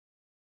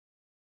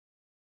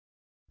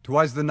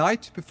'Twas the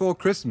night before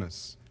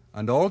Christmas,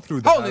 and all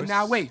through the house... Hold it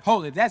now, wait,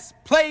 hold it. That's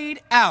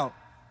played out.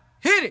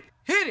 Hit it,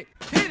 hit it,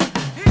 hit it,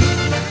 hit it.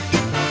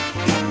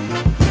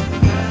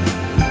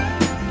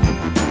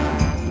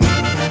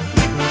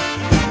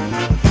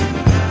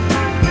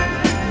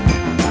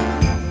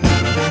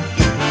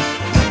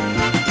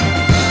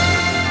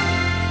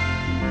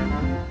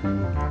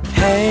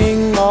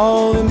 Hang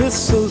all the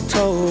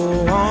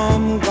mistletoe,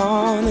 I'm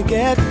gonna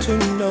get to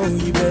know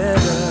you better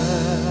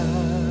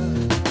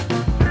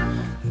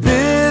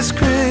this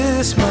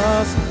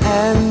Christmas.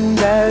 And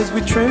as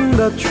we trim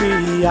the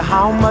tree,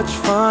 how much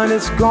fun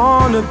it's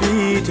gonna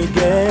be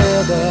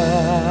together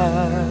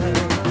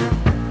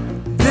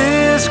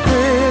this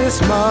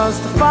Christmas.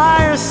 The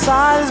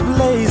fireside is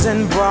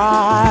blazing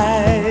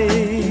bright,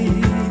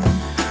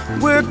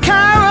 we're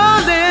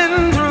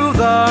caroling through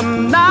the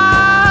night.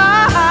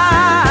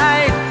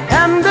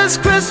 This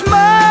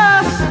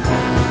Christmas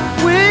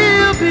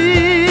will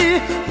be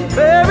a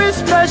very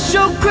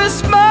special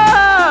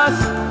Christmas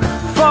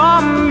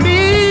for me.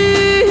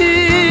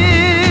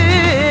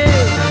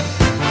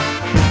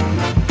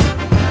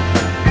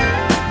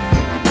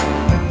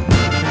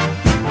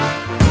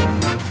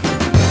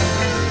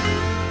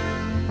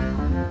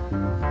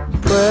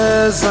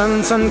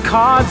 Presents and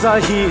cards are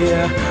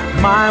here,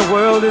 my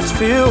world is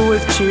filled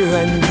with cheer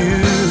and you.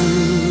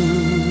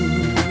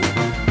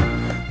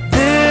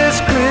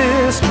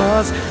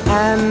 Christmas,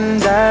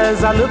 and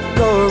as I look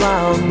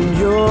around,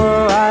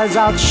 your eyes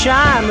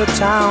outshine the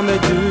town they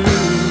do.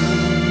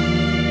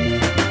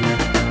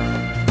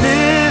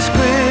 This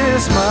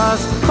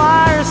Christmas, the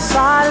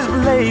fireside is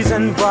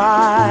blazing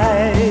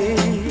bright,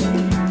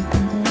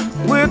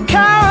 we're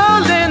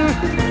caroling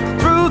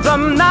through the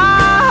night.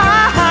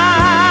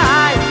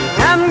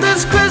 And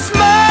this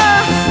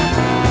Christmas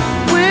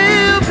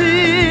will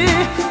be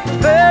a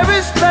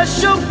very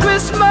special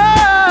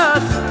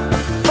Christmas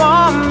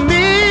for me.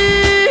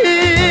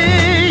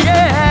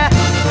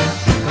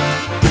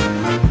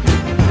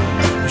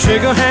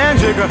 Shake a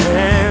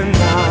hand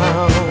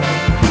now.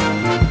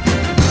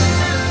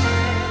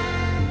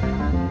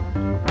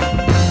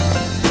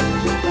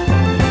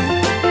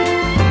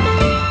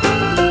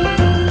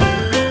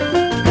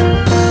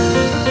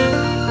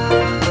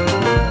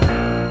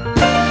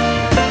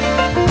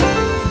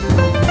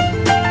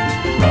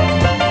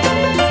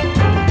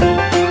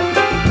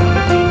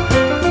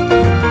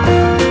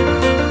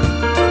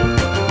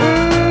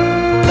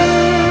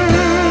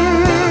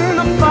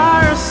 The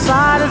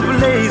fireside is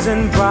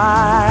blazing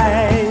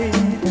bright,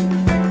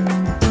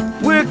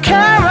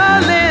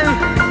 caroling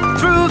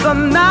through the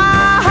night.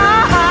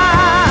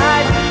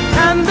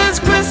 And this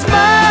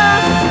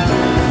Christmas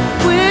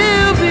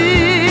will be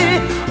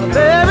a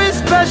very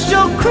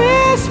special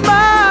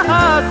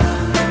Christmas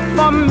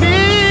for me,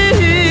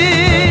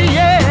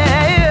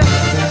 yeah.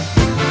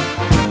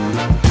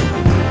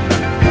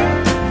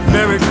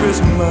 Merry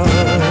Christmas.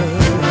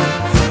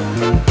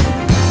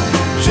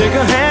 Shake a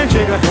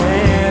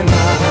hand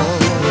now.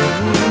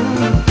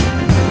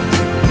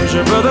 Wish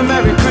your brother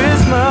Merry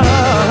Christmas.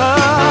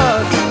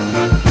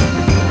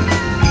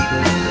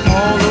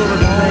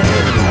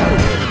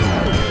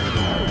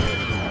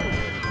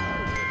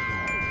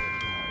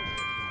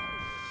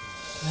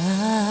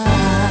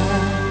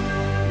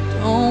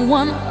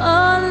 Want a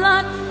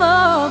lot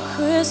for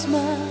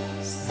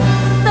Christmas.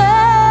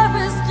 There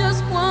is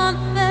just one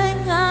thing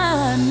I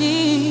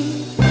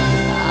need.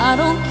 I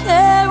don't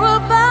care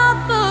about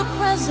the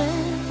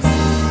presents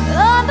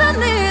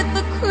underneath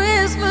the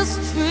Christmas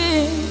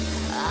tree.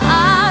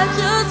 I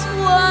just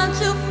want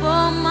you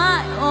for my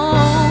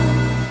own,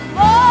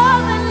 more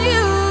than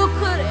you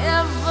could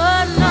ever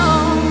know.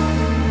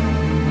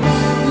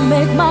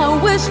 Make my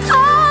wish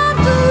come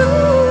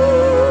true.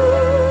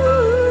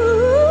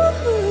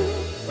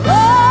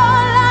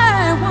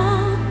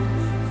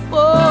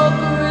 Oh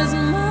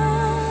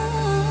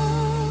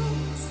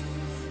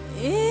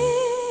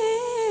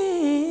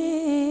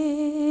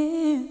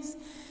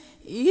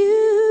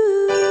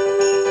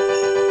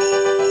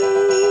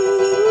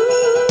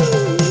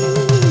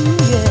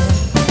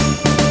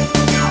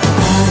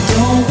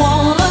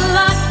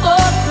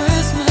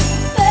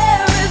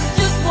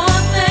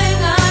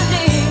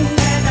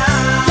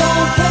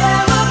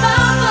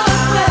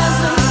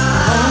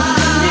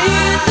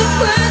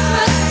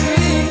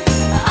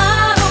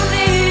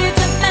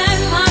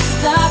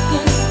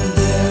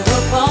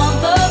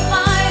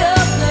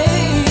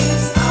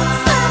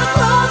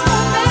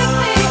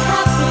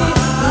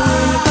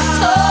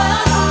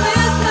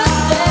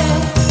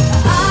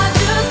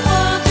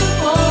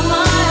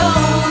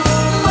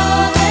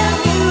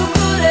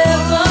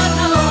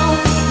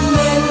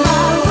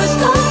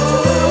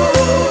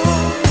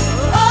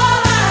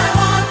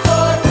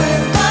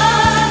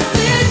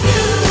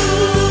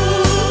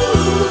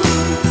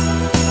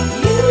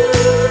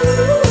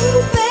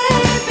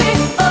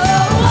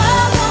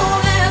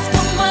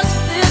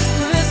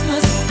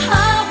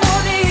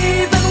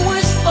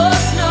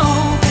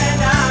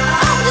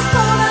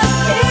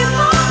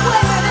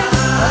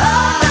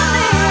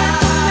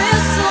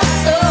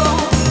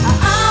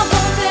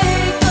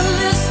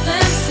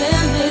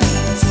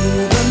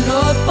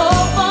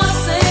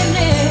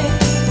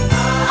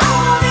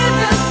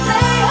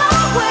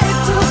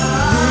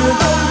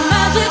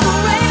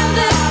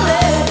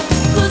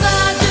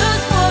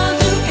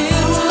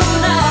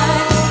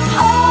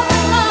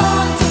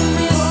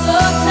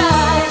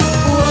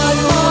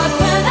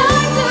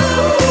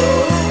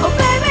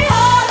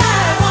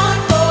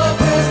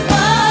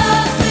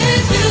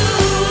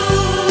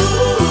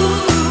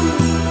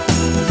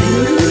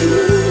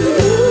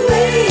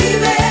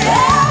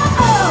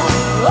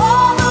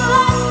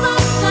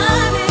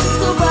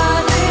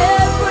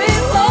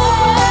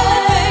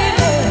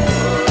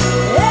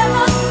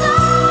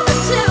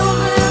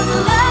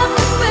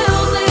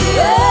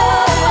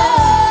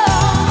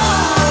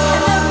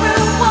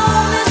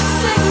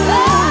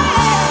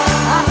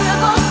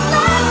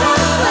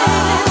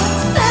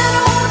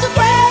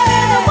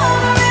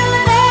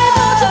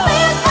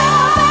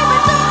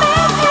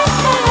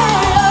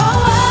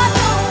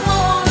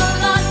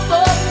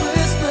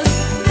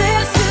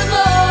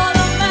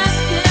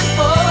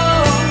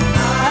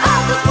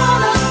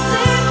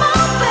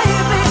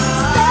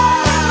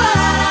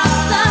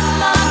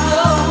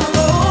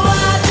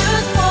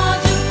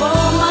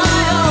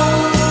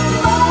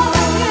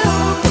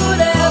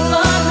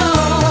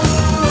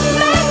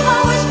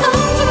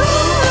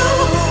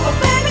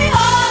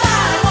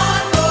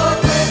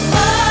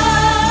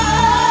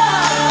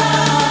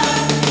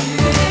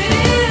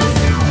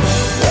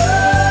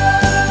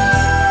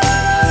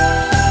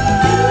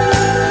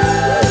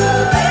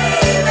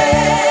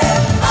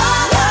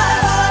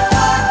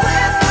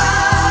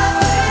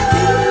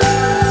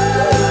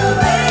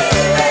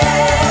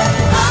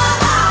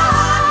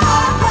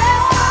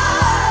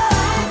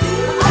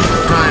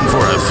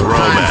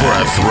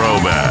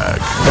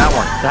That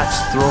one, that's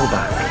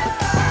throwback.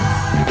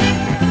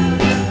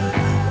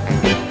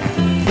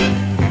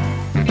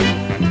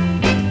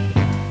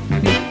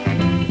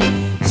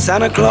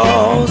 Santa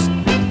Claus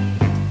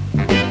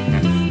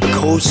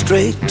goes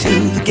straight to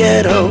the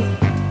ghetto.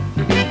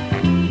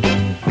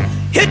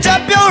 Hitch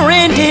up your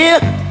reindeer,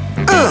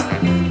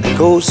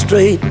 go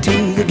straight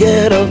to the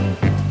ghetto.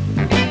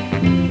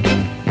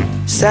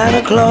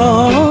 Santa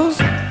Claus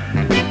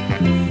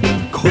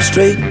go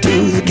straight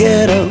to the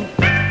ghetto.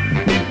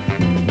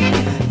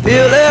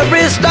 Fill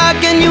every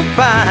stocking you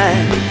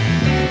find.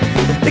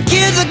 The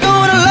kids are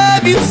gonna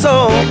love you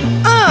so.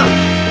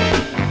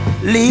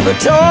 Leave a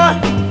toy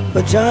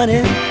for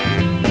Johnny,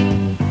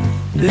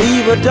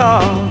 leave a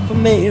doll for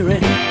Mary,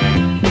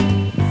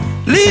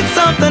 leave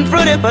something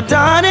pretty for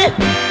Donnie,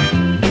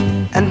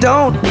 and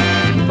don't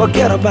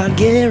forget about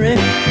Gary.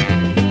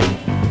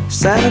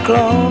 Santa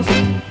Claus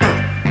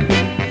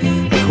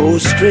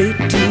goes straight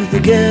to the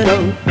ghetto.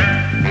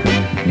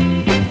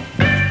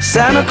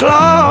 Santa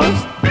Claus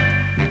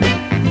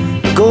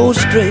goes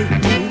straight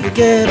to the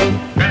ghetto.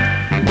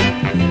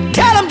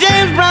 Tell him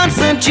James Brown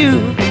sent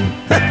you.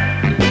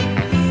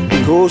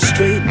 Go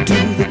straight to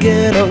the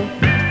ghetto.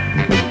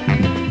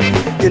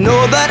 You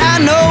know that I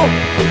know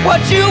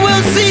what you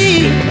will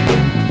see,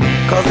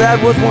 'cause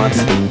that was once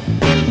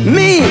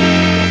me.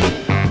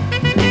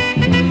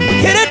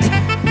 Hit it,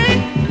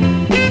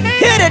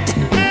 hit it.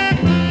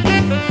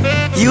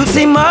 You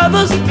see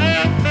mothers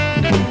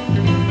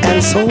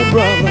and soul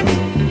brothers.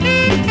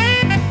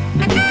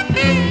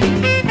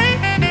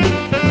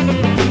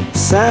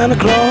 Santa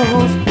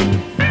Claus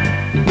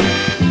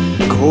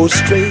goes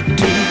straight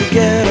to the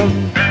ghetto.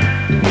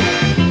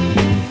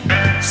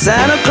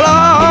 Santa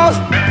Claus,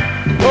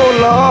 oh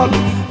Lord,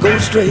 go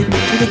straight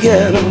to the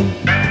ghetto.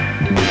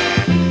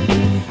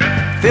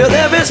 Fill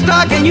every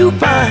stocking you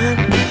find.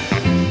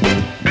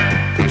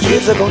 The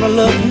kids are gonna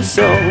love you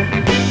so.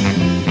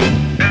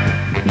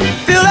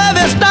 Fill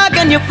every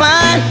stocking you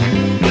find.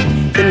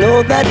 You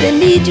know that they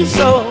need you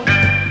so.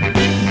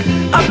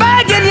 I'm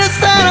begging you,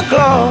 Santa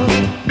Claus,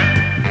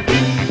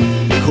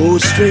 go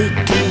straight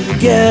to the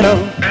ghetto.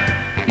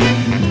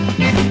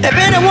 If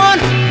anyone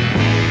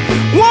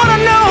wanna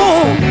know,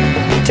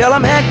 tell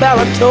him Hank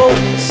Ballard told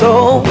me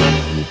so.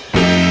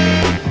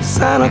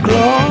 Santa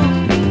Claus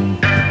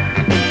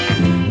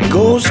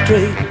goes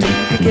straight to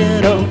the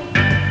ghetto.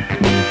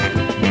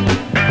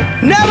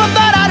 Never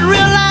thought I'd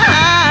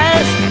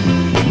realize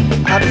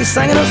I'd be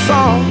singing a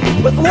song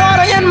with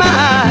water in my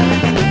eyes.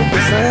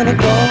 Santa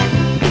Claus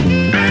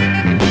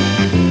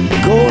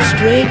goes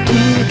straight to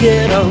the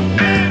ghetto.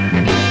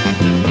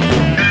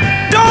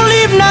 Don't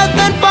leave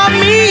nothing for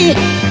me.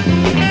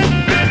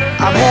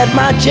 I've had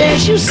my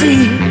chance, you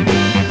see.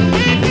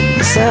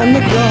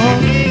 Santa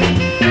Claus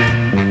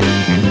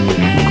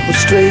goes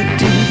straight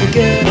to the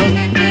ghetto.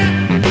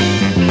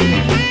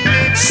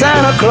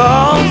 Santa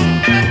Claus,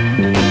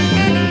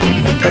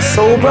 the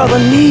soul brother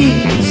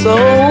needs so.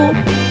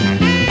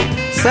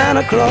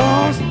 Santa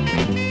Claus,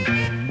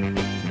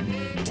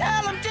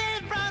 tell him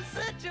James Brown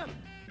sent you.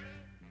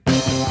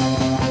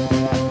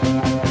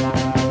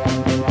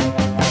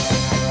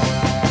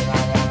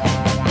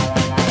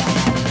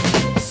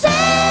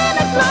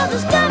 Santa Claus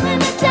is coming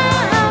to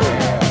town.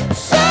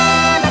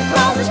 Santa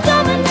Claus is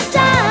coming to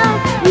town.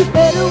 You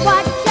better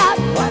watch out.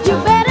 You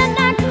better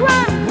not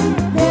cry.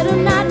 Better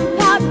not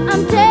pout.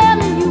 I'm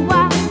telling you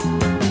why.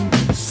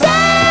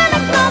 Santa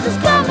Claus is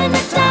coming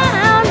to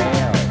town.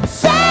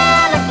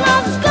 Santa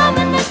Claus is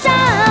coming to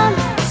town.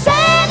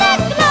 Santa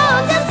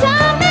Claus is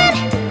coming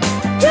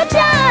to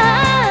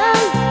town.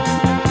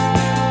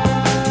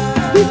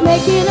 He's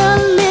making a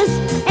list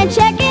and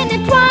checking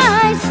it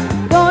twice.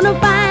 Gonna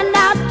find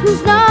out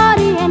who's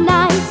naughty and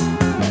nice.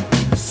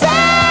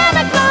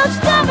 Santa Claus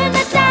coming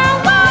to town,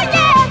 oh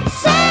yeah.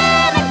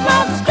 Santa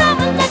Claus is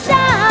coming to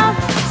town.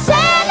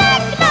 Santa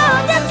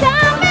Claus is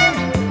coming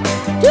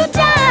to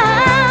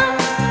town.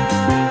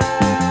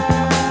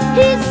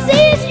 He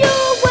sees you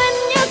when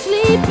you're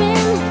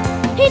sleeping.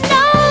 He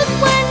knows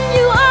when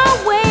you are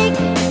awake.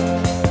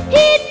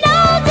 He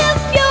knows if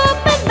you've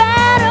been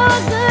bad or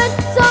good.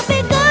 So be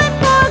good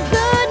for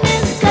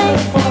goodness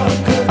sake.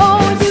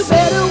 Oh, you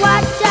better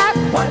watch out.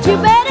 You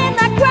better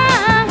not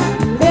cry.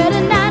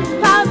 Better not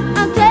pout.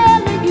 I'm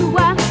telling you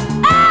why.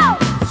 Oh,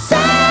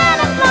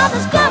 Santa Claus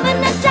is coming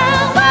to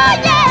town. Oh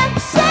yeah,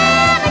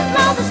 Santa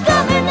Claus is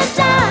coming to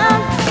town.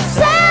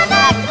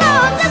 Santa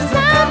Claus is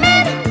coming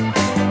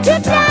to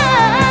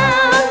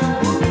town.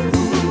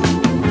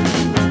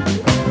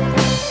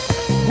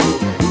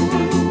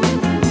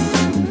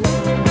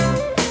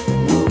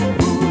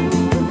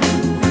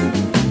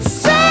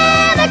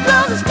 Santa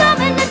Claus is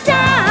coming to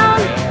town.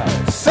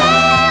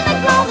 Santa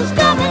Claus is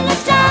coming to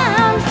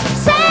town.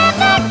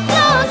 Santa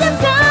Claus is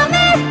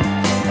coming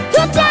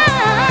to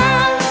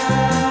town.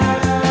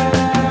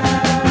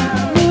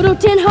 Little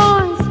tin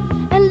horns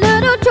and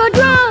little toy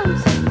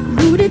drums,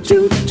 rooty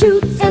toot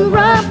toot and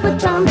rubber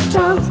tum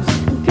tums,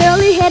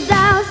 curly head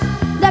dolls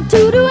that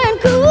toodle and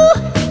coo,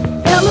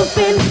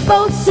 elephant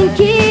boats and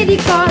kitty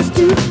cars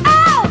too.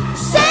 Oh,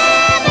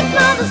 Santa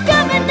Claus is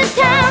coming to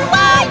town.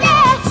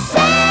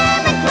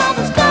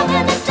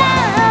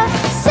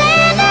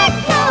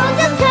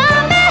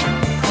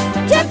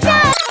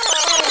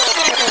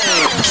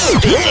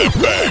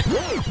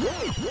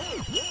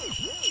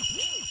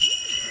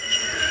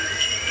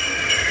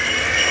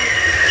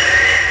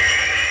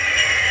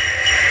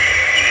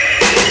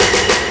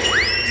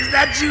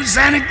 you,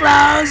 Santa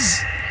Claus?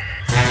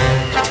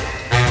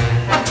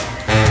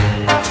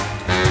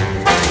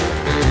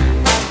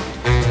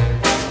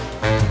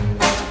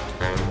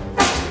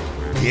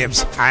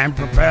 Gifts I'm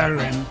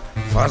preparing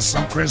for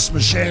some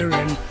Christmas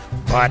sharing,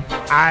 but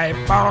I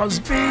pause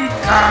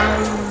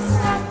because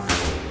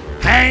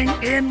hang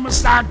in my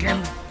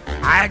stocking,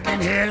 I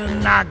can hear a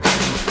knocking.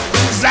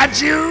 Is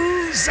that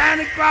you,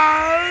 Santa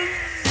Claus?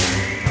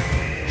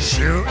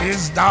 Sure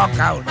is dark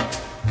out,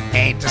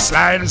 ain't the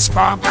slightest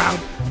spark out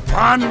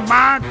upon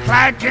my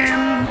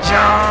clacking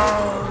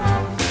jaw.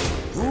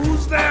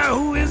 Who's there?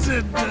 Who is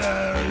it?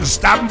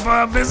 Stopping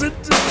for a visit?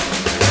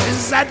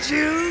 Is that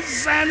you,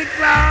 Santa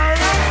Claus?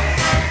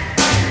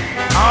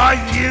 Are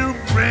you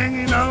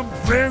bringing a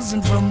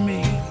present for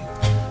me?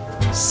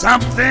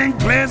 Something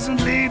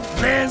pleasantly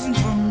pleasant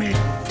for me.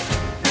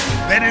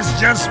 That is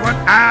just what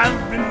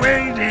I've been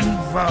waiting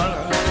for.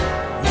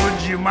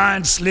 Would you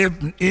mind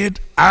slipping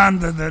it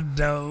under the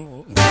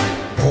door?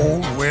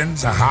 Cold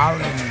winds are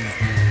howling,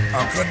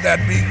 or could that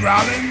be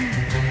growling?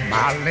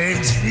 My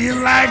legs feel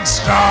like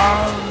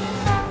straws.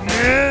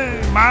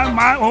 Yeah,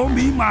 my, oh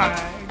me, my.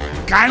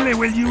 Kindly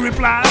will you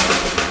reply?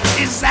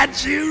 Is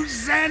that you,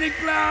 Santa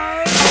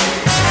Claus?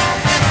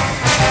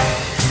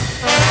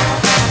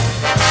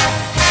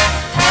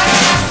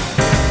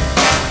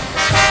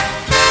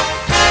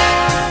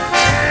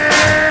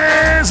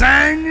 Yes,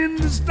 hanging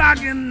the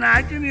stocking,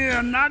 I can hear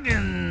a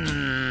knocking.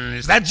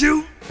 Is that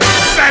you,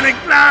 Santa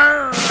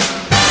Claus?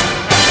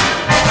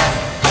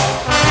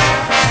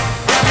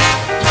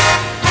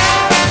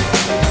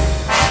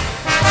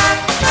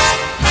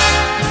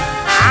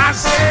 I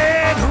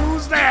said,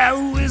 who's there?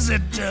 Who is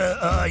it?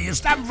 You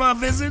stopping for a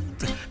visit?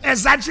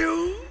 Is that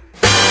you,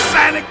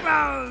 Santa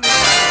Claus?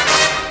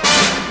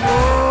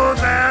 Oh,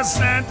 there,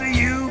 Santa,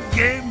 you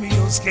gave me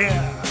your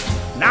scare.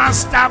 Now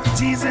stop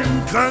teasing,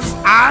 cause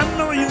I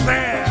know you're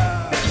there.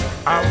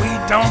 We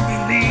don't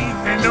believe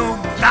in no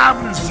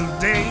goblins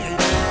today,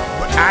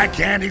 but I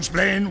can't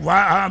explain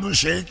why I'm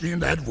shaking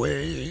that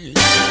way.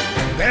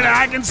 Then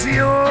I can see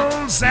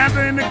old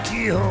Santa in the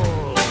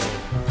keyhole.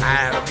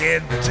 I'll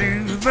get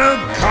to the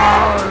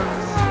cause.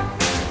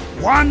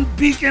 One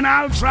beacon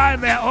I'll try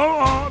there.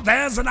 Oh,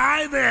 there's an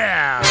eye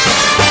there.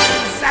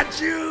 Is that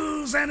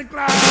you, Santa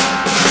Claus?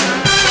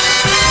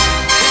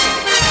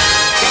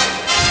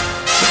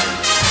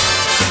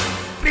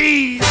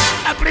 Please,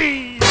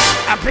 please,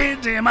 I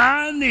pity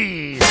my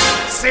knees.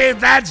 Say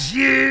that's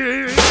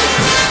you,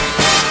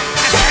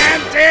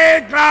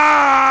 Santa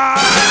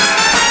Claus.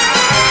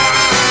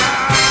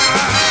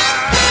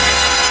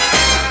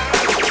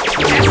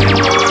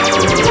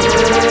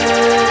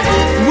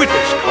 With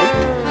his coat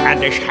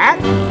and his hat,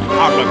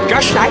 I look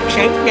just like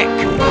Saint Nick.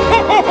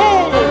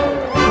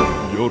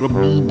 You're a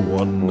mean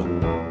one,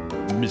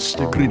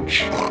 Mr.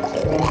 Grinch.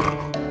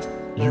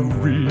 You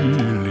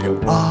really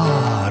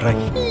are a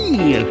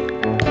heel.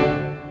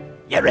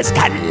 You're as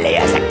cuddly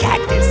as a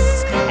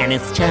cactus and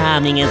as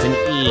charming as an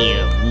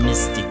eel,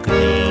 Mr.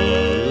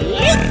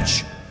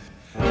 Grinch.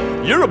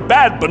 You're a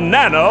bad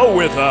banana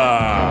with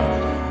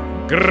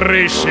a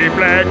greasy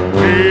black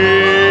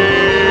peel.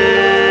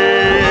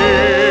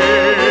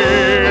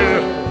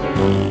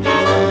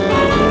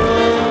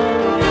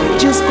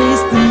 Just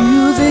face the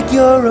music,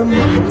 you're a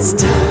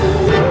monster,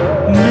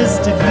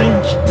 Mr.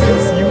 Grinch,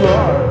 yes you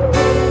are.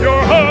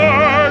 Your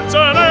heart's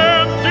an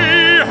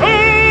empty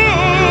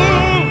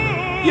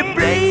hole. Your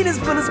brain is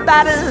full of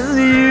spatters,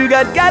 you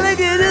got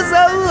alligators,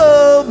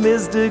 oh,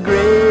 Mr.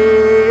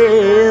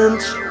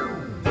 Grinch.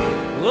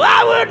 Well,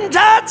 I wouldn't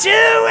touch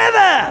you with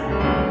a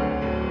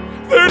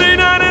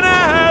 39 and a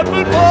half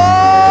foot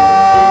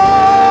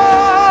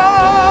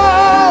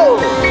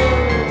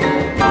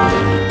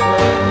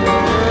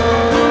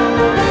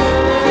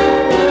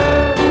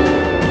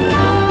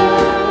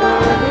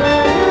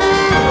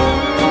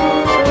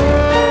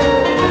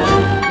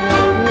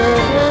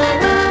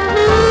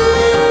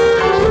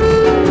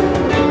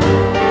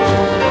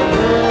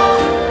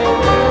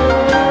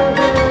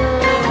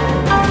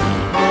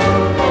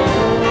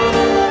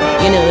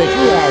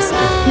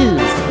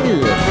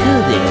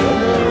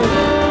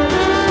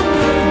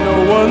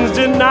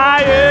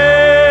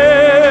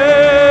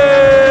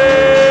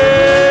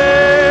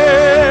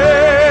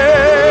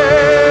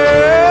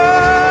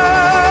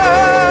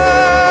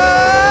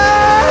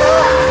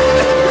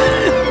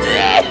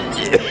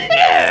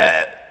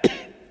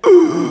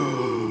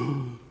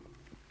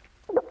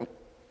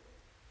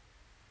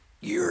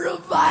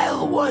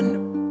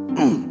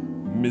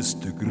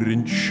Mr.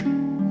 Grinch,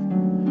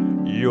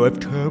 you have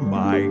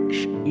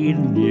termites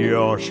in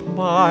your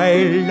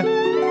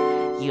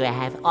smile. You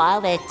have all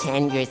the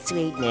tender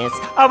sweetness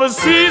of a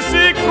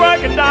seasick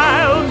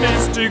crocodile,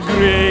 Mr.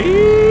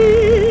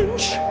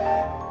 Grinch.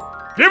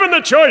 Given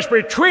the choice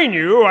between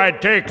you,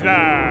 I'd take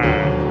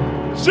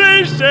the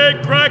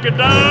seasick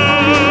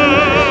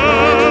crocodile.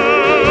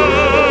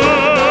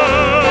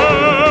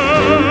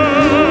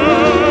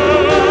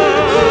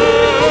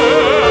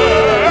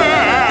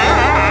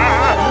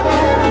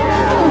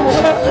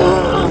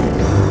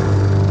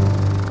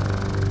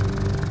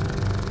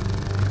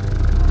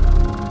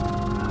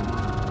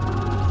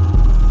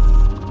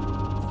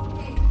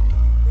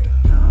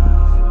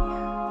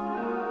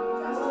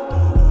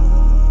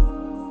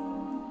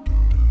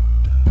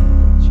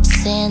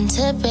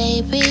 Santa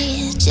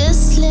baby,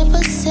 just slip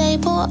a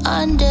sable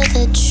under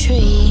the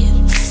tree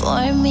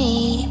for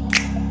me.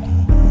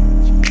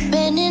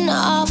 Been an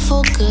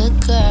awful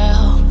good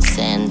girl,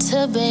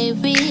 Santa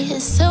baby,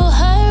 so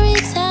hurry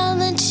down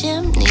the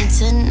chimney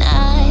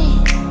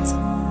tonight.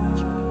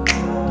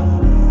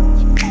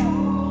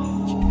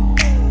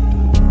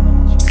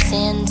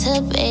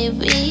 Santa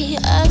baby,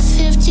 a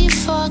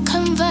 54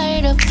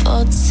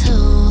 convertible to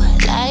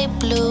light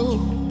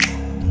blue.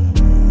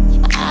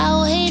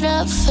 I'll wait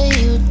up for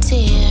you,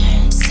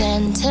 dear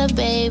Santa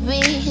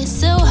baby,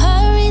 so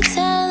hurry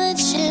down the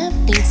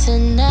chimney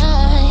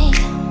tonight.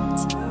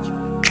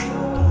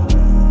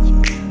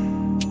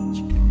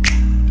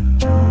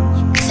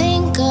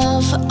 Think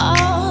of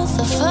all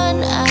the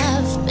fun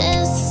I've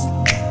missed.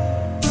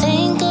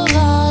 Think of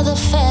all the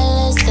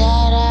fellas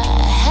that I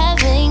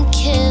haven't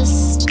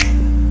kissed.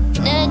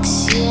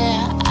 Next year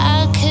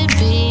I could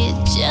be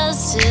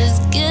just as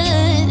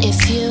good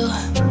if you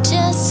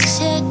just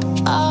check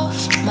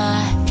off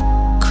my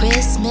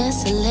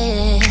Christmas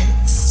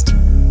list.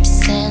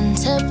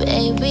 Santa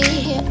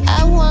baby,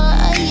 I want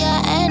a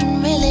yacht,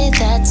 and really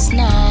that's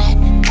not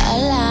a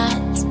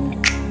lot.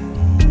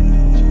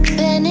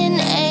 Been an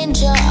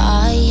angel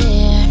all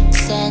year,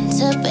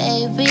 Santa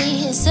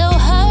baby, so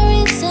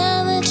hurry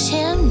down the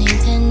chimney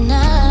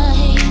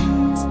tonight.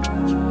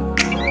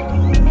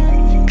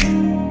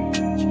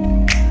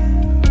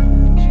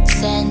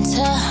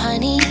 Santa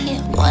honey,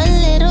 one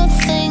little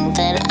thing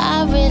that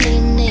I really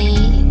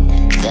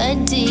need, the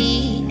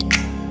deed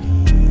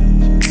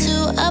to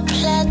a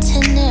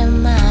platinum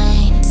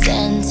mine.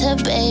 Santa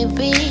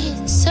baby,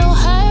 so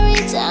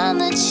hurry down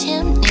the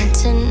chimney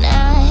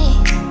tonight.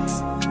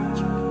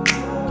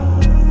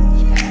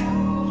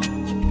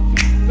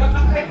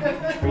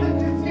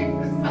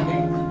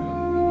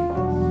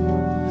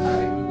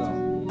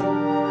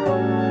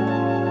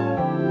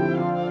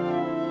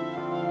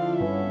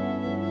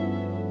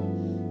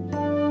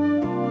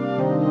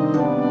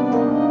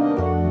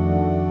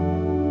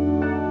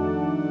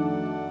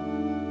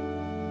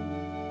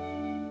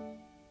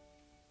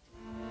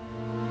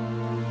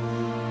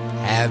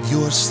 Have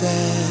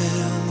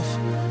yourself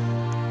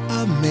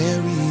a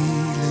merry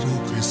little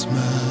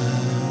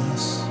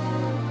Christmas.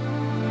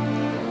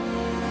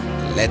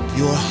 Let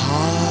your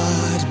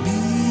heart be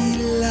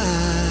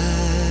light.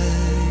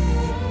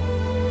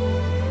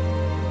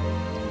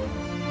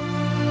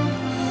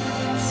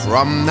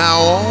 From now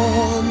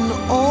on,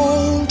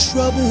 all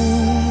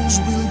troubles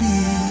will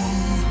be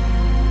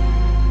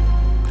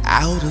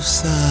out of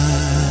sight,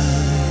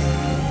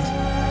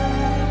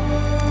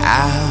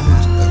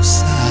 out of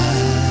sight.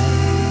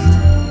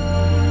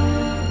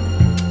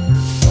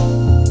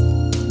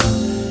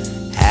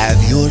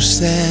 Have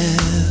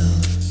yourself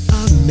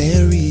a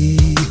merry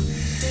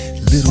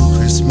little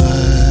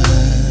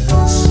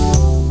Christmas.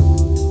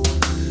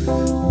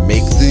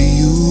 Make the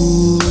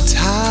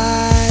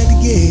Yuletide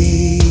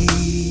gay.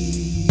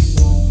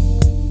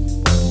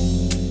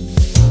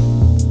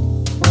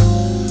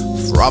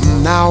 From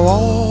now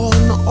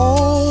on,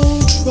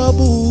 all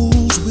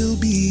troubles will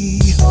be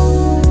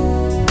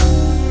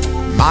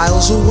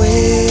miles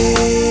away.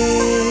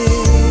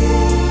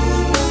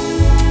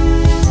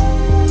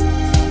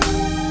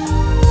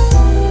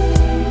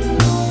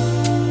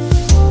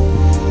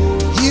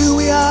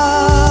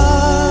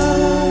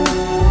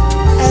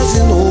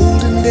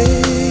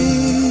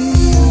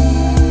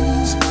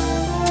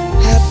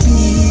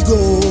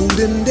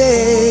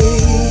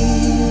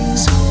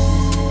 Days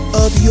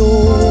of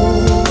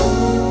yore,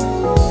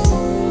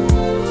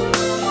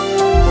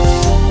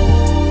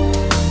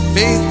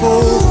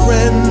 faithful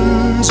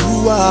friends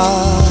who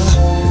are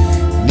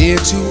near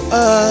to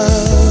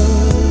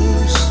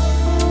us,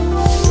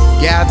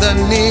 gather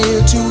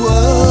near to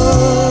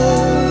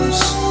us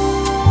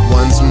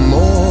once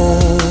more.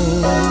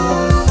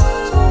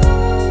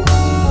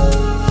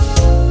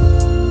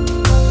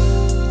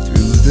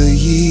 Through the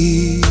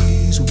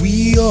years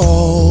we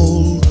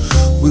all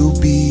will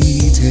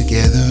be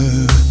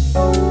together,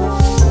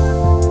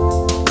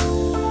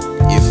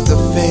 if the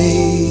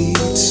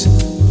fates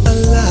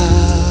allow.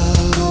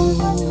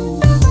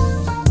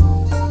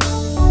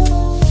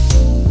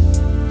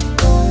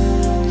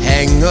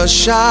 Hang a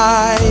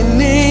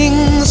shining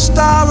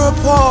star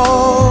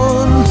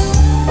upon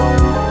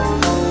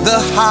the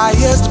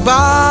highest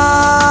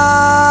bough,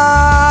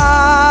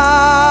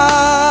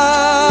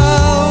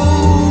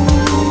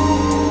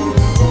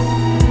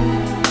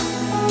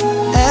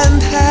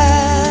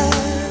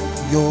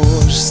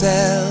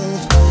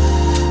 yourself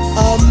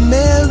a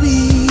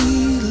merry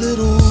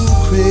little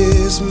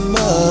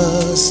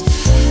Christmas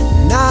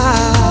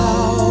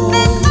now.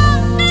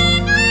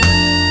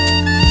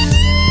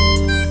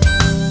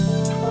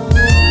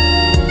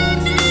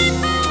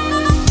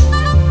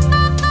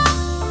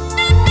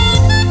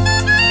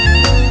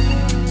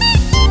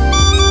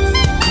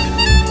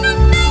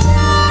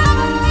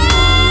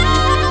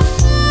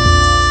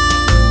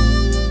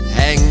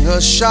 Hang a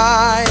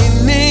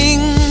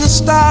shining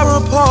star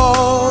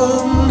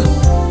upon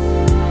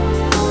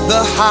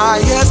the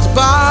highest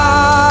bough,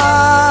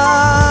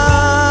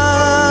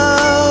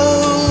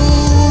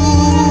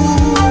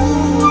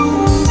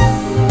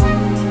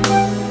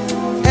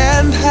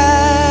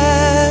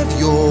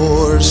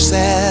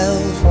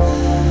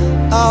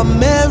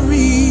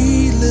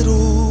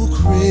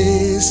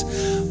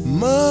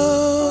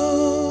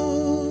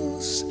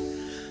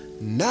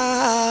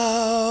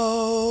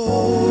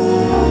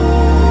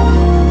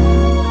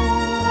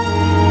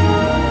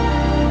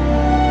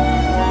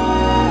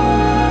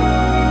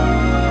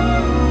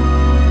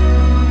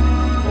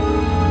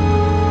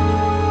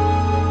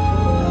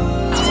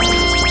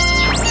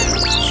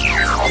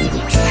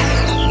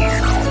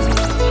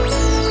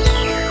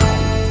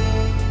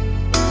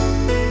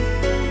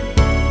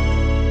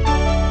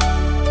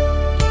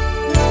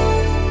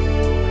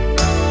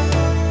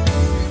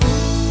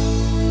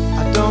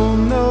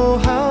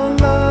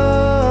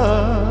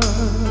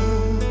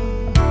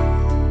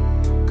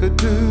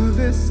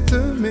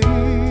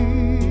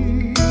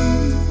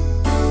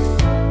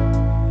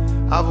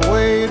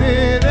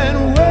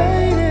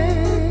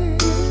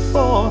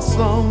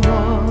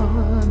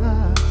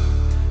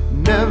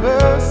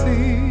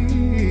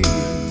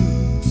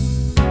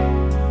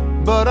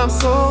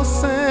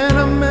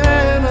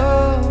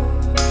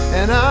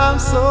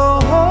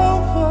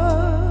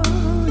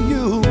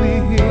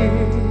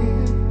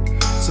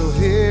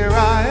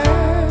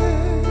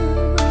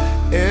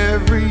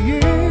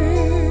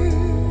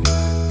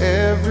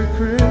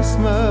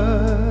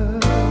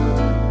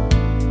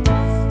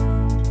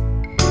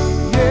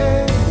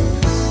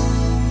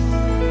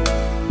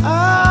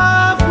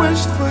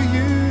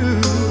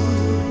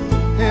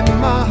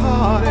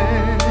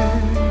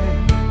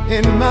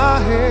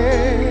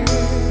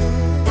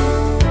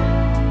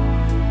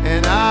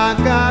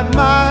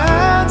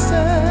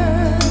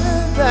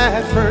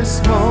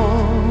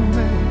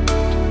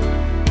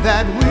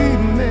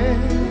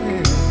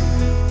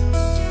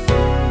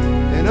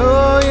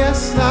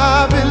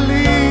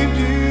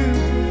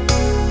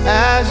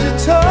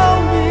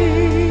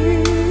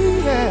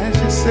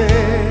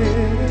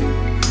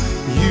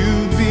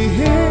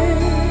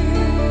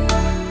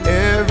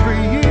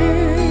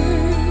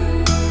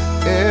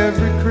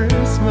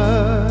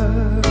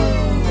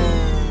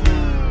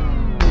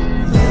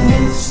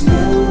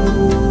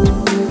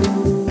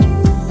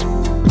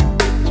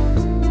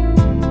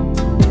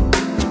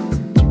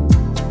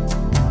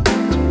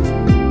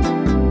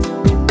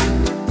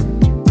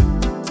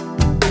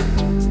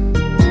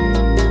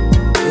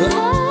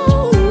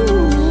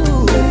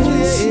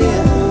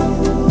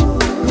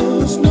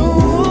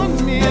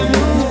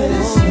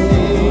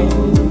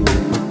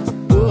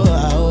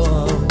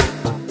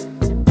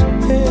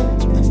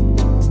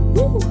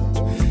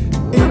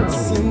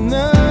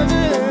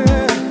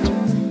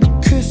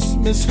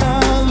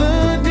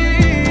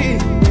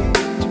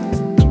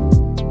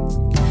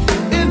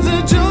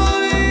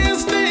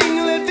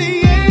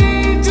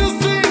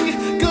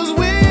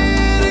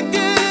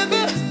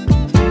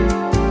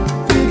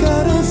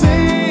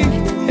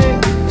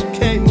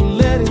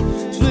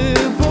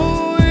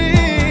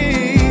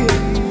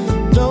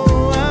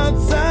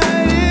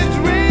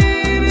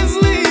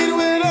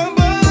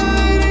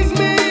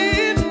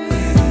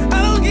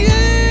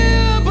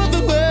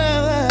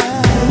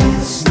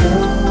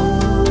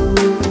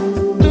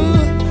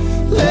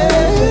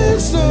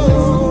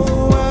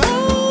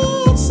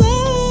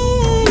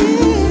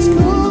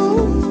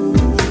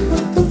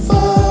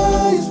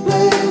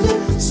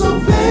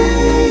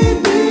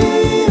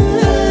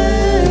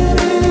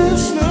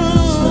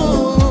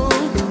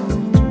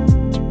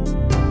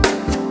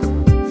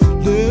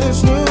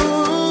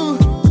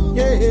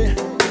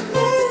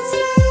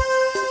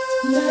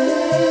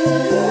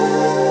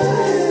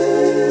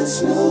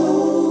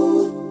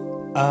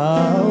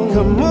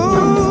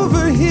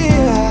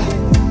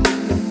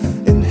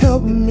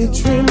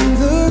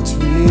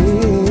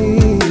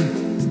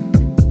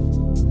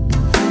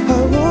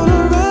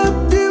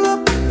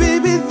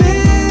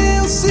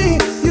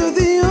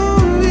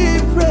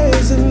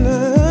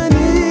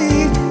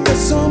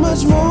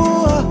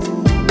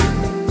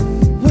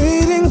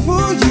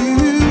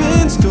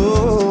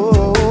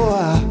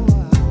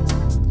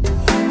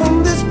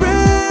 On this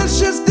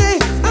precious day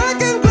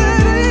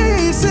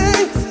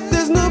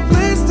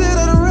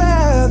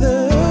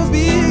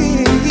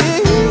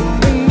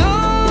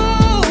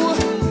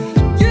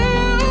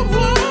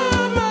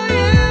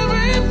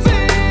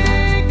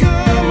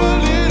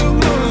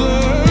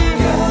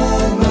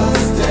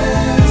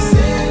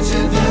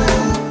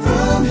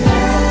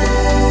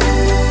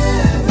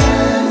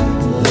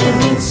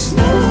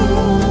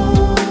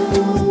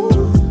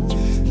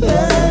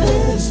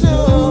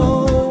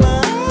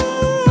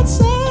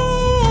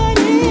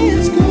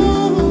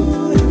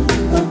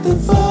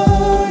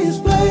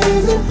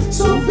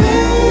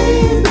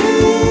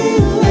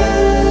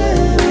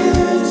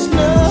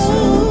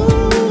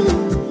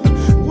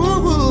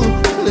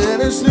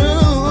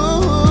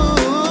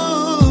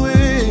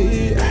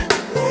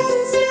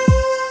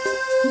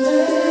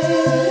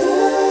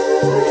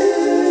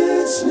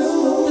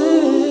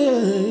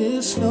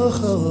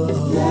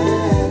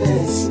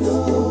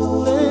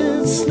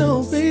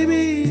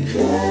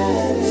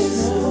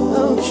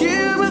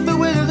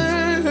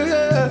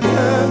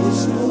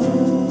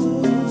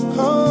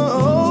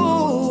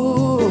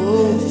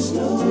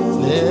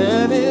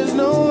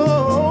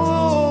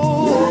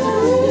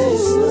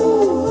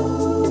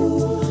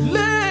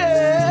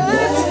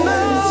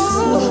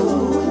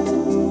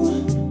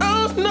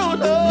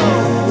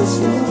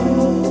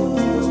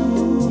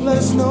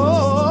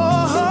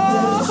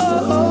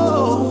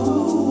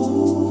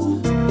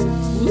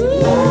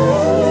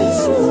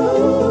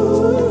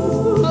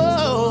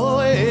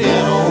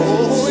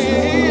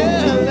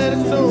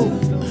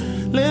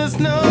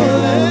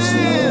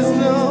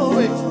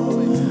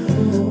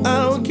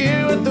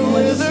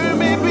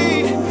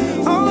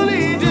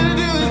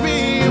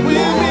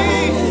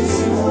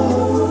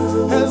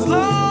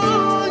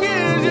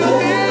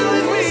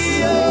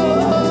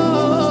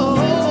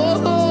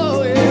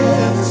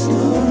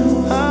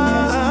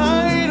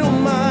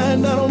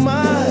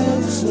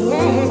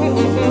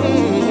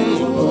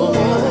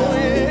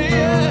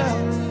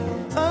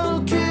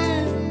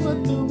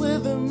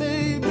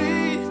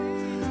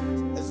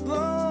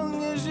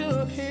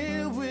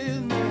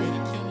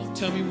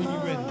tell me when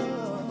you're ready.'Twas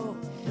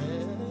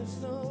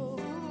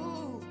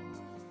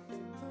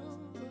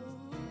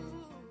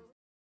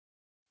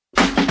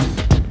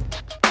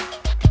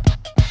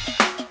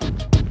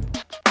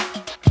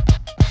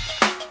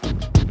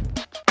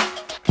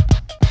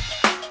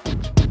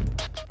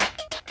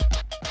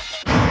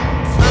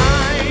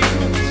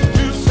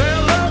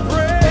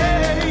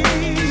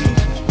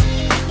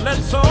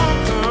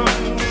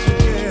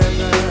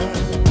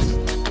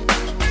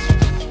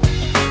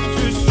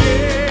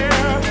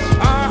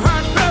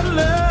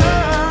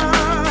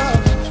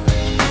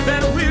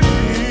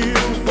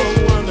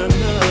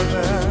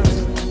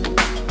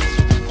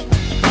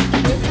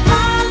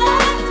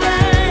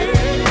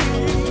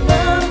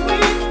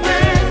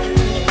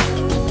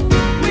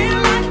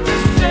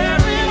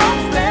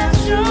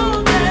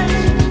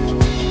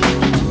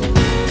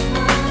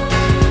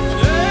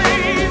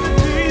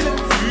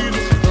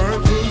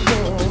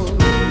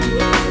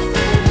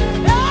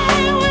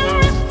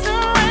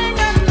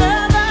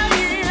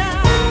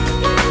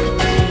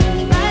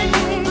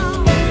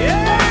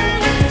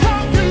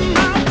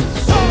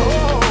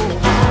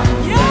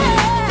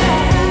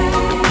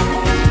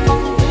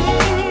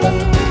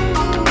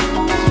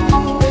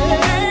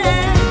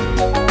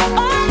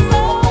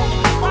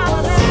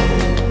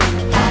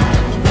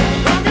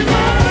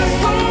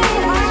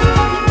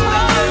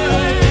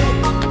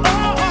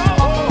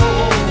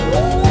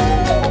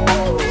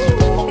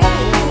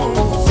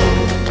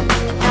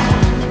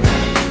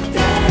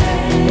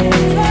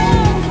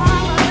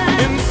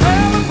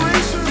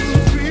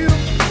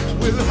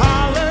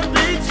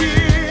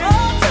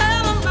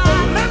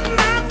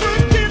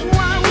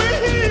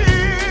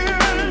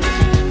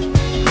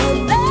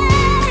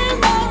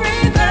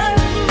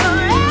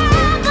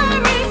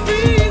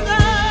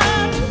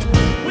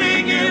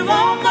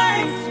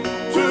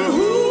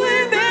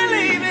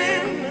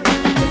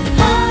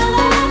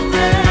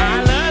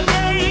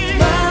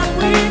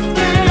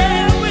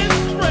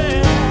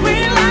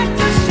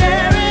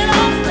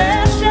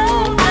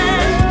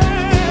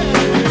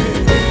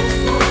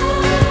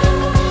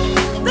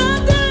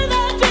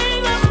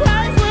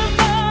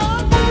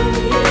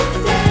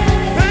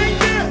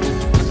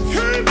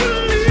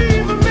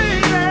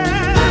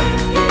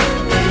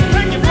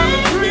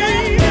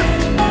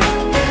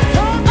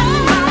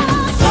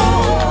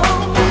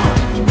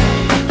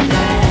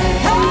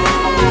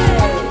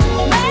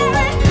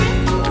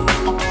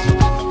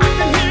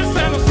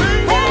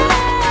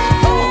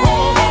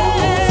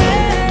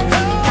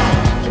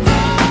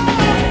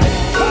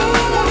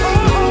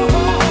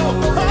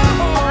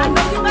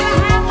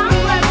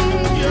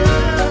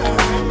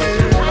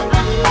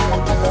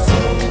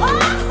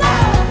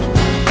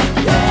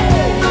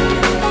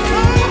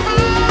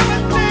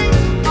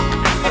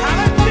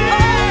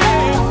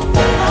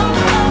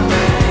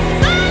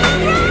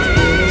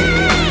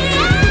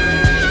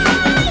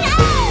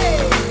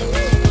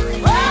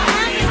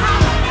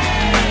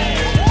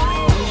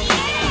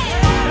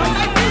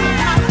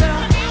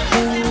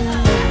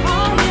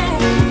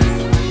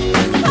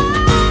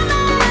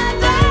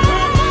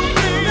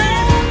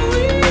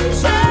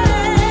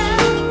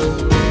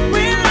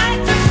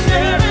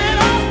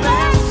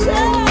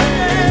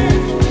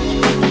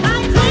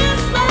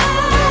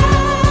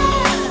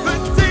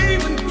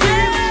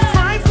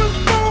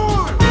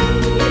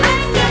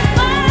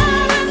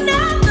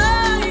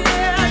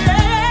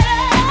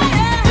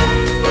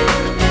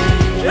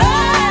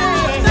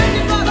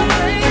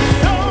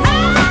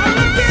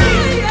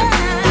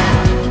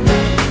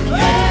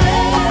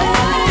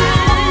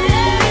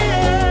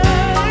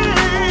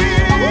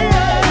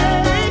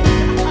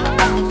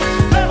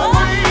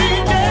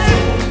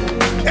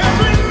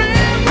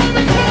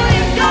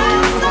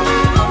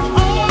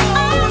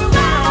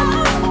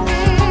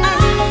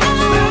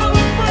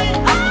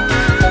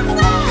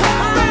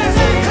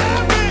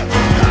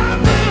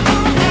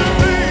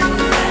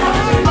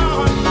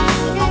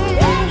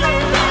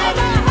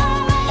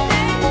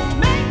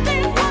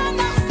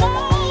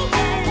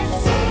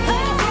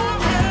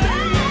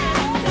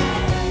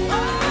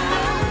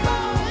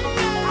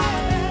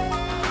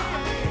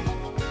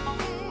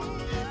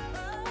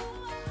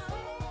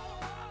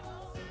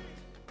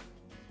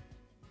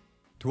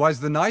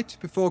the night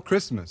before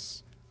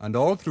Christmas, and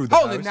all through the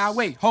Hold house... it now,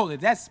 wait, hold it.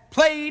 That's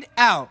played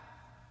out.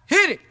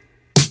 Hit it.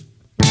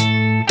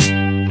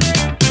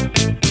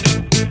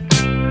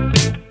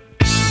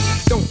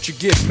 Don't you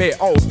give me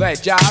all that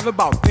jive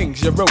about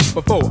things you wrote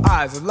before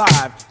I was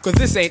alive. Cause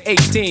this ain't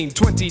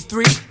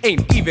 1823,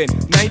 ain't even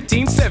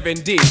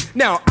 1970.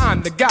 Now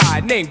I'm the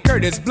guy named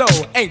Curtis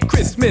Blow, and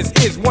Christmas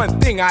is one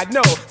thing I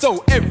know.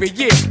 So every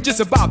year, just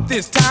about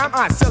this time,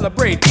 I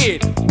celebrate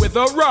it with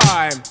a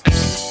rhyme.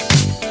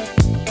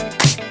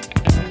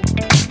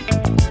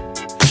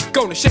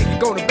 Gonna shake it,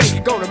 gonna bake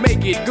it, gonna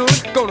make it good.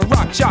 Gonna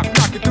rock, shock,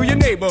 knock it through your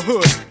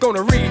neighborhood.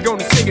 Gonna read,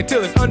 gonna sing it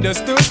till it's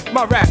understood.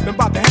 My rapping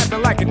about to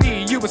happen like a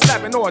knee you was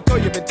slapping, or I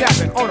thought you been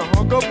tapping on a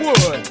hunk of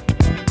wood.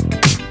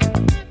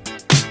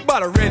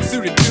 About a red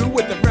suited dude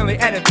with a friendly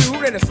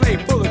attitude and a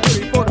slave full of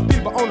goodies for the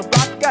people on the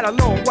block. Got a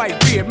long white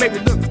beard, maybe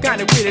looks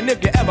kinda weird, and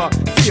if you ever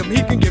see him,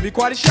 he can give you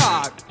quite a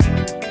shock.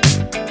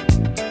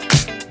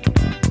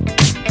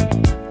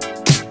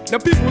 Now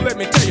people, let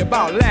me tell you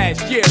about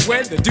last year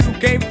when the dude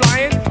came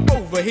flying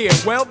over here.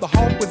 Well, the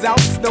hawk was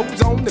out, snow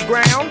was on the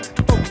ground.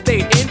 Folks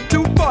stayed in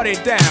to party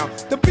down.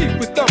 The beat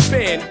was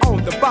thumping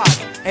on the box,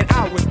 and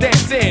I was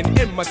dancing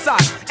in my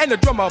socks. And the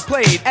drummer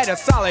played at a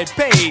solid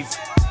pace,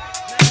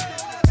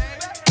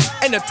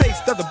 and the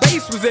taste of the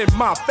bass was in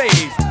my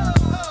face.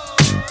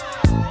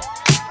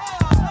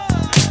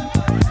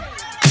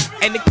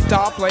 And the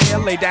guitar player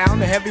laid down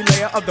the heavy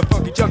layer of the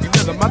funky junky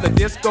rhythm of the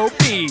disco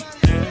beat.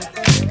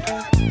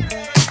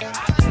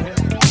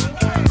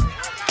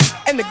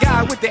 And the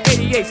guy with the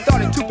 88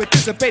 started to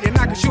participate, and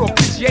I could sure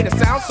appreciate a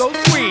sound so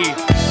sweet.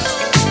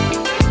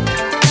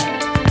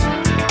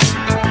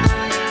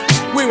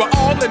 We were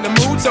all in the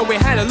mood, so we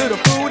had a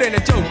little food and a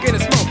joke and a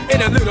smoke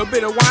and a little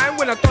bit of wine.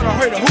 When I thought I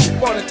heard a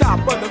hoop on the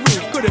top of the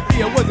roof, could it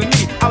be it wasn't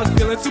me? I was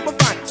feeling super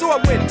fine, so I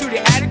went to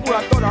the attic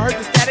where I thought I heard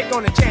the static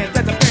on the chance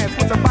that the fans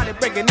was somebody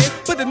breaking in.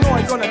 But the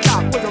noise on the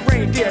top was a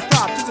reindeer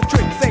drop, just a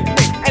trick, same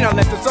thing, and I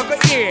let the sucker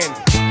in.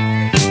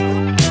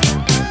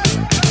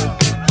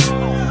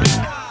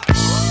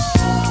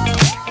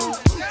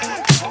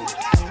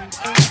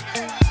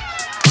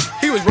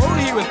 He was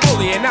rolling, he was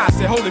bully, and I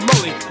said, holy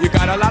moly, you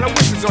got a lot of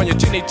wishes on your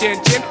chinny chin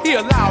chin. He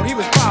allowed, he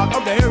was proud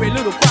of the hairy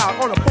little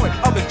crowd on the point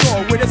of his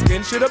jaw where the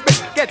skin should have been.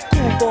 Gets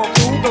cool for a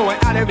fool, going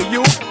out every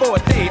you for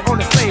a day on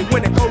the sleigh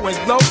when the cold winds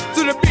blow.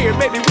 So the beer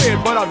may be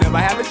weird, but I'll never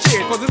have a cheer,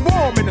 cause it's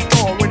warm in the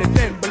storm when it's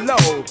 10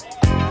 below.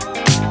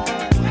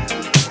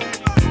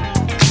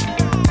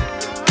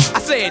 I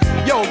said,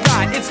 yo,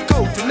 Rod, it's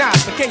cold tonight,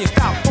 but can you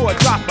stop for a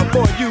drop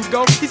before you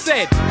go? He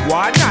said,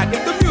 why not?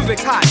 If the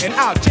music's hot and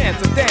I'll chance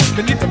a dance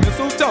beneath the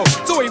mistletoe.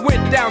 So he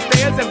went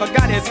downstairs and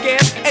forgot his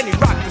scares, and he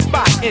rocked the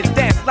spot and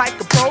danced like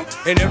a pro.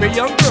 And every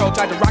young girl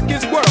tried to rock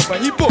his world,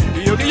 but he booked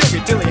the yogi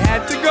till he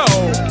had to go.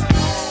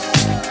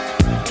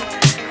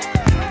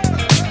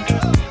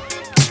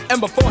 And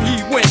before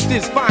he went,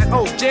 this fine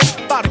old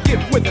gent bought a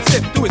gift with a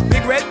sip through his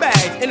big red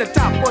bag. In the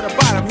top or the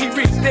bottom, he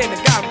reached in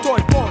and got him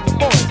toys for the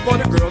boys, for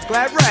the girls'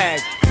 glad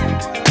rags.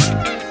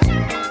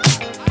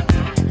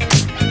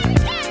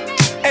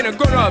 And the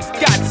grown-ups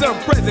got some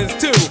presents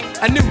too.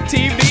 A new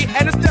TV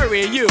and a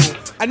stereo.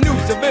 A new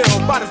Seville,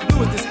 about as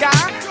blue as the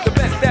sky. The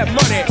best that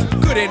money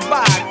couldn't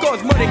buy,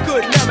 cause money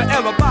could never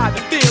ever buy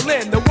the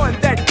feeling. The one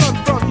that comes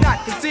from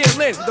not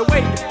concealing the way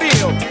you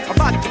feel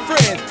about your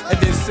friends. And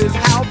this is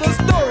how the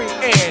story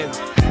ends.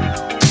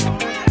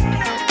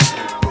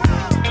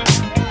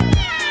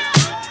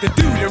 The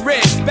dude in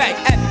red's back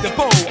at the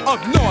pole up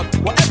north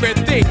where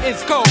everything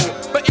is cold.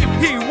 But if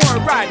he were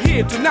right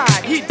here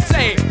tonight, he'd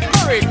say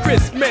Merry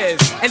Christmas,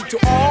 and to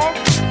all,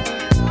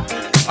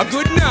 a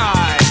good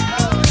night.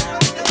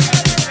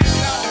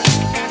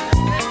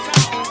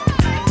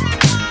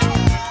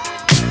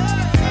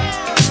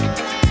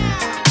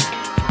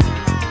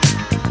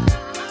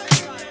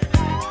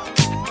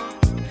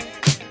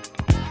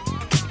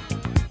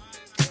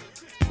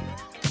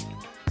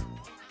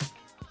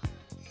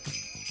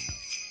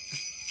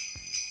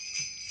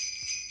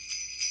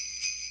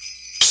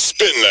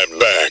 Spin that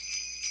back.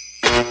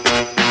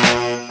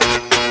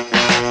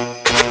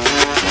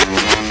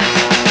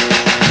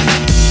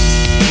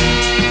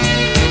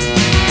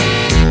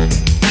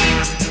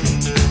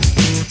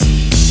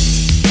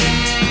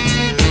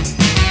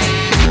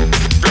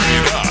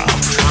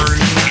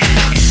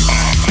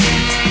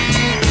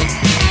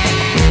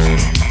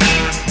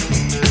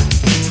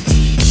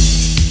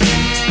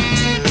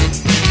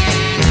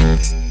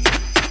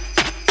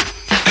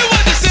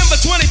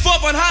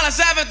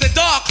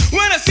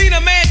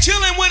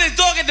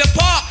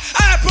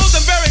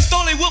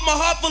 My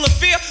heart full of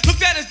fear,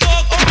 looked at his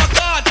dog, oh my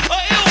God, a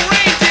ill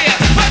reindeer.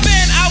 But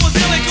then I was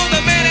ill and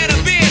the man had a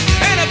beard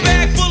and a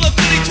bag full of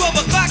goodies,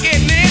 12 o'clock at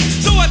near.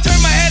 So I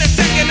turned my head a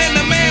second and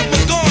the man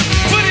was gone.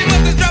 But he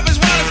must have dropped his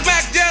wallet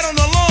back dead on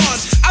the lawn.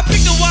 I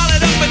picked the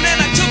wallet up and then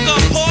I took a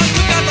pause,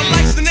 took out the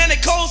lights and then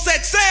it cold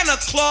said Santa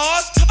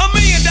Claus. $1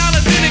 million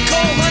in it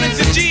cold, hundreds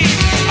of G's.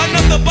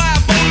 Enough to buy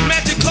a boat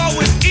magic car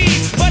with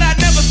ease. But I'd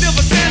never steal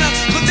for Santa,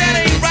 cause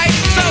that ain't right.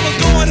 So I was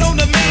going home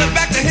to mail it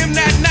back to him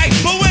that night.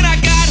 But when I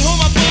got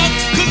home I bugged,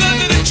 cause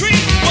under the tree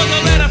was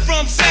a letter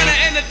from Santa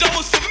and the door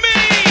was for me.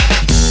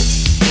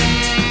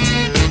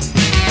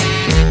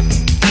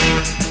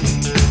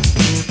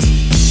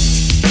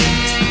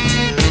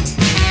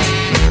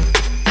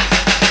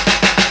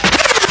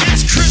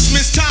 It's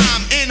Christmas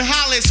time in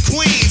Hollis,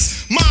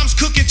 Queens. Mom's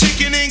cooking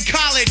chicken and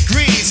collard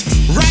greens,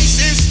 rice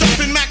and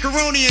stuffing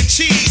macaroni and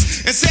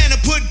cheese. And Santa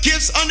put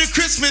gifts under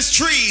Christmas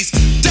trees.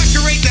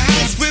 Decorate the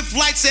house with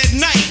lights at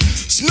night.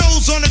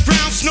 Snow's on the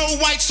ground, snow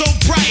white so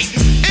bright.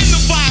 In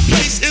the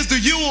fireplace is the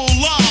Yule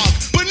log.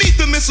 Beneath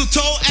the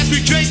mistletoe as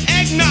we drink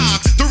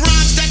eggnog. The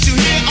rhymes that you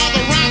hear are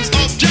the rhymes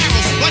of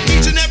carols. Like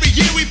each and every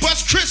year we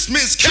bust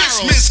Christmas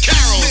carols. Christmas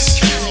carols.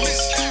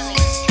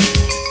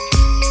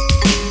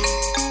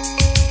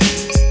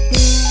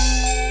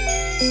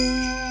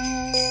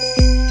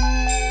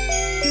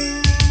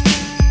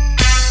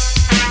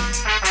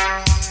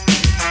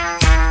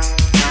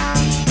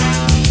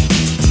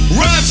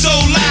 So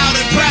loud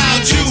and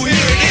proud you hear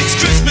it. It's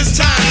Christmas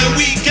time and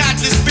we got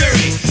the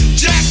spirit.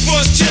 Jack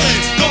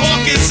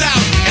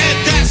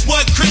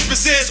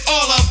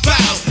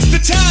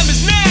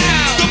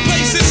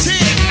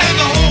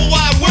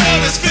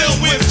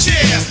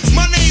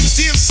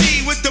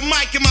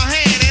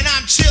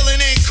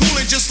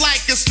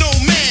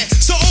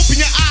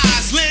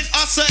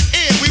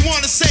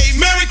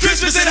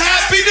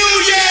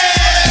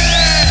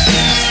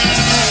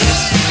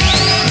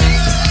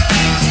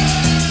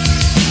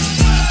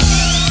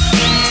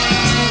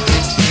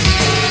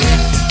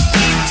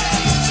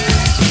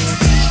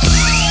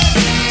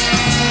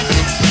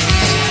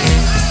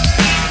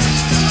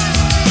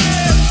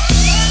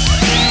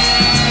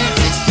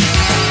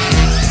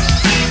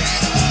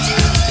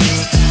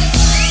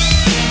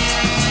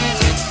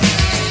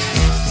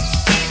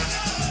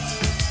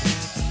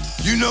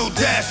no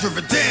Dasher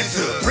and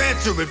Dancer,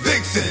 Prancer and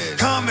Vixen,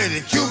 Comet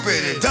and Cupid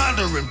and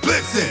Donner and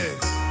Blitzen.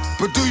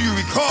 But do you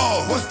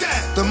recall, what's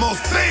that? The most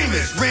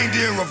famous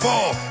reindeer of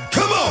all.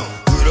 Come on!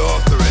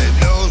 Rudolph the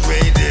red-nosed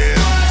reindeer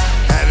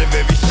had a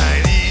very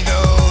shiny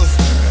nose.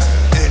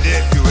 And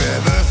if you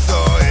ever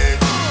saw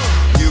it,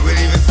 you would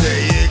even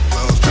say it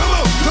glows. Come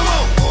on, come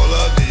on! All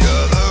of the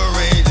other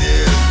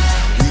reindeers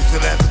used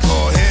to have to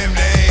call him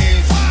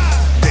names.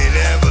 They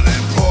never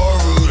let poor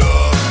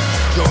Rudolph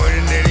join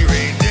in any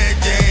reindeer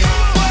game.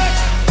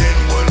 Then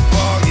one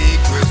foggy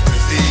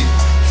Christmas Eve,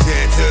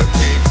 Santa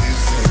came to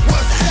say,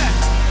 what's that?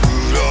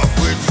 Rudolph,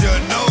 with your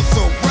nose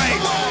so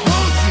bright,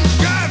 won't you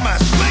guide my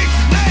sleigh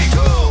tonight?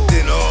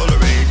 Then all the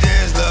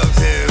reindeers loved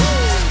him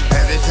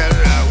as they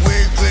shouted out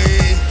with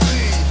glee.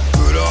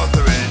 Rudolph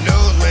the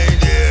red-nosed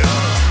reindeer,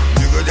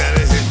 you go down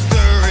in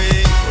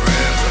history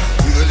forever.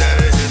 You go down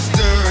in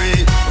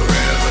history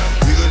forever.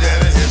 You go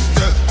down in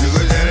history. You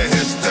go down in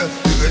history.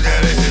 You go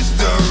down in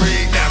history.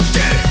 Now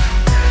get it.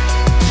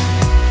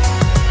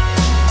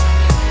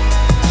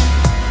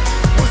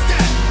 What's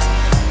that?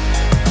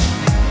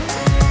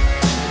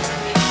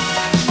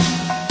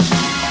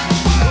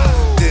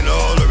 Then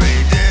all the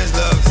reindeers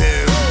loved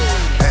him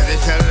as they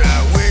shouted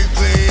out with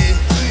glee.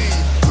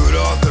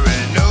 Rudolph the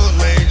red-nosed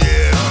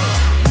reindeer,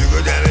 you go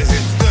down in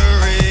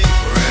history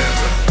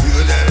forever. You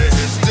go down in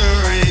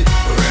history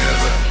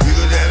forever. You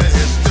go down in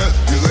history.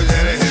 You go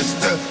down in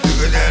history. You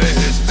go down in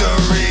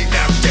history.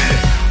 Now get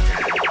it.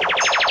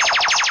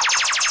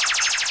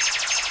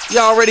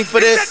 Y'all ready for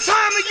It's this? that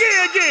time of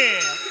year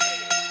again.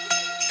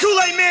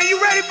 Kool-Aid Man, you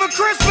ready for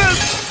Christmas?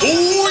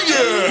 Oh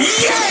yeah.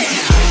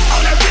 Yeah!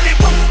 All I really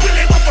want for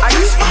Are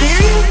you Christmas.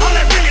 serious? All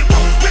I really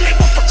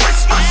want for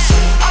Christmas.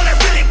 All I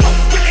really want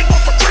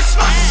for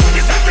Christmas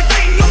is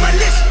everything on my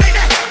list, baby.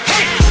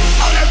 Hey!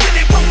 All I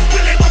really want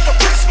for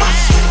Christmas.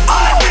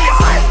 All I really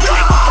want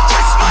for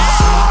Christmas.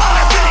 All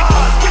I really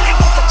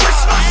want for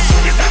Christmas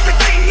is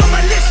everything on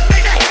my list,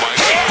 baby.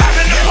 Hey!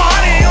 Having a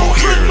party on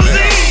Christmas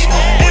Eve,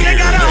 and they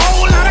got a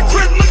whole lot of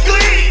Christmas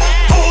glee.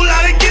 Whole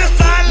lot of gifts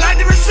I'd like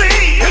to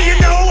receive. And you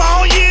know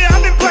all year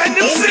I've been planting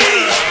them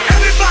seeds.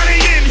 Everybody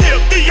in here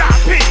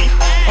VIP.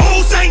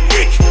 Old Saint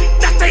Nick,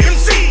 that's the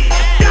MC.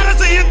 Gotta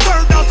see him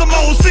turn down some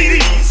old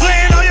CDs.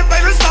 Playing all your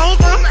favorite songs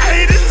from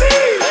A to Z.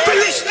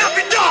 Feliz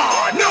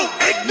Navidad, no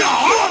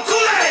eggnog, more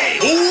Kool-Aid.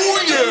 Oh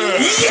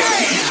yeah.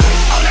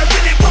 Yeah! All I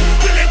really want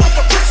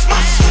for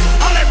Christmas.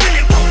 All I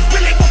really want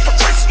for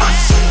Christmas.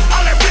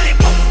 All I really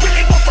want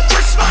for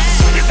Christmas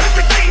is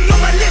everything on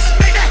my list,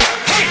 baby.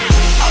 Hey!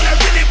 All I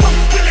really want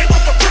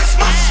for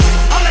Christmas.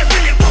 All I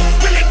really want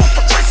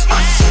for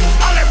Christmas.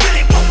 All I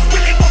really want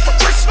for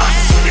Christmas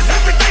is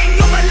everything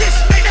on my list,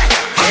 baby.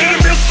 Hey!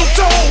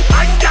 Mistletoe,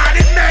 I got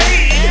it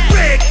made.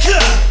 Red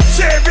cup,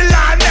 cherry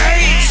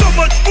limeade. So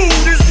much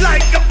food is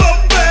like a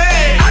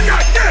buffet. I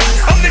got this,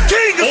 I'm the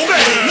king of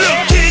Spain.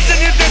 Little kids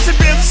and your dancing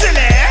real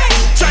silly.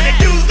 Trying to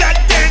do that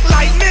dance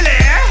like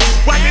Millie.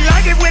 Why you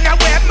like it when I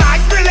wear my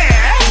grilly?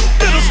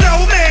 Little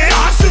snowman,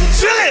 awesome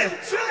chillin'.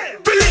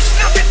 Feliz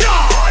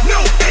Navidad, no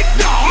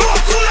eggnog, more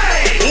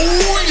Kool-Aid.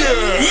 Oh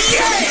yeah.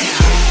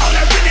 Yeah! All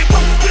I really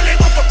want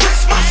for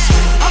Christmas.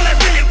 All I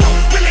really want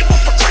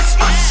for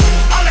Christmas.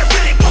 All I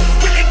really want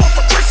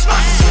for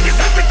Christmas is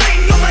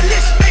everything on my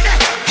list, baby.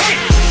 Hey!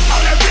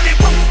 All I really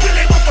want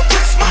for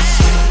Christmas.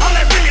 All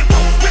I really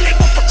want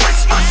for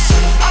Christmas.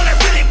 All I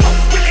really want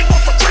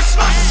for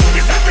Christmas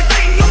is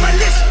everything on my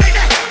list,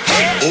 baby.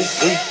 Hey! Oh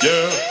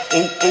yeah.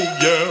 Oh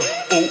yeah.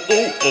 Oh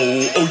yeah.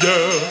 Oh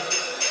yeah.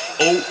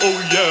 Oh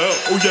yeah.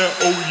 Oh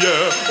yeah. Oh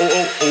yeah.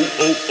 Oh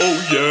yeah. Oh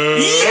yeah.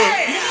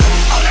 Yeah!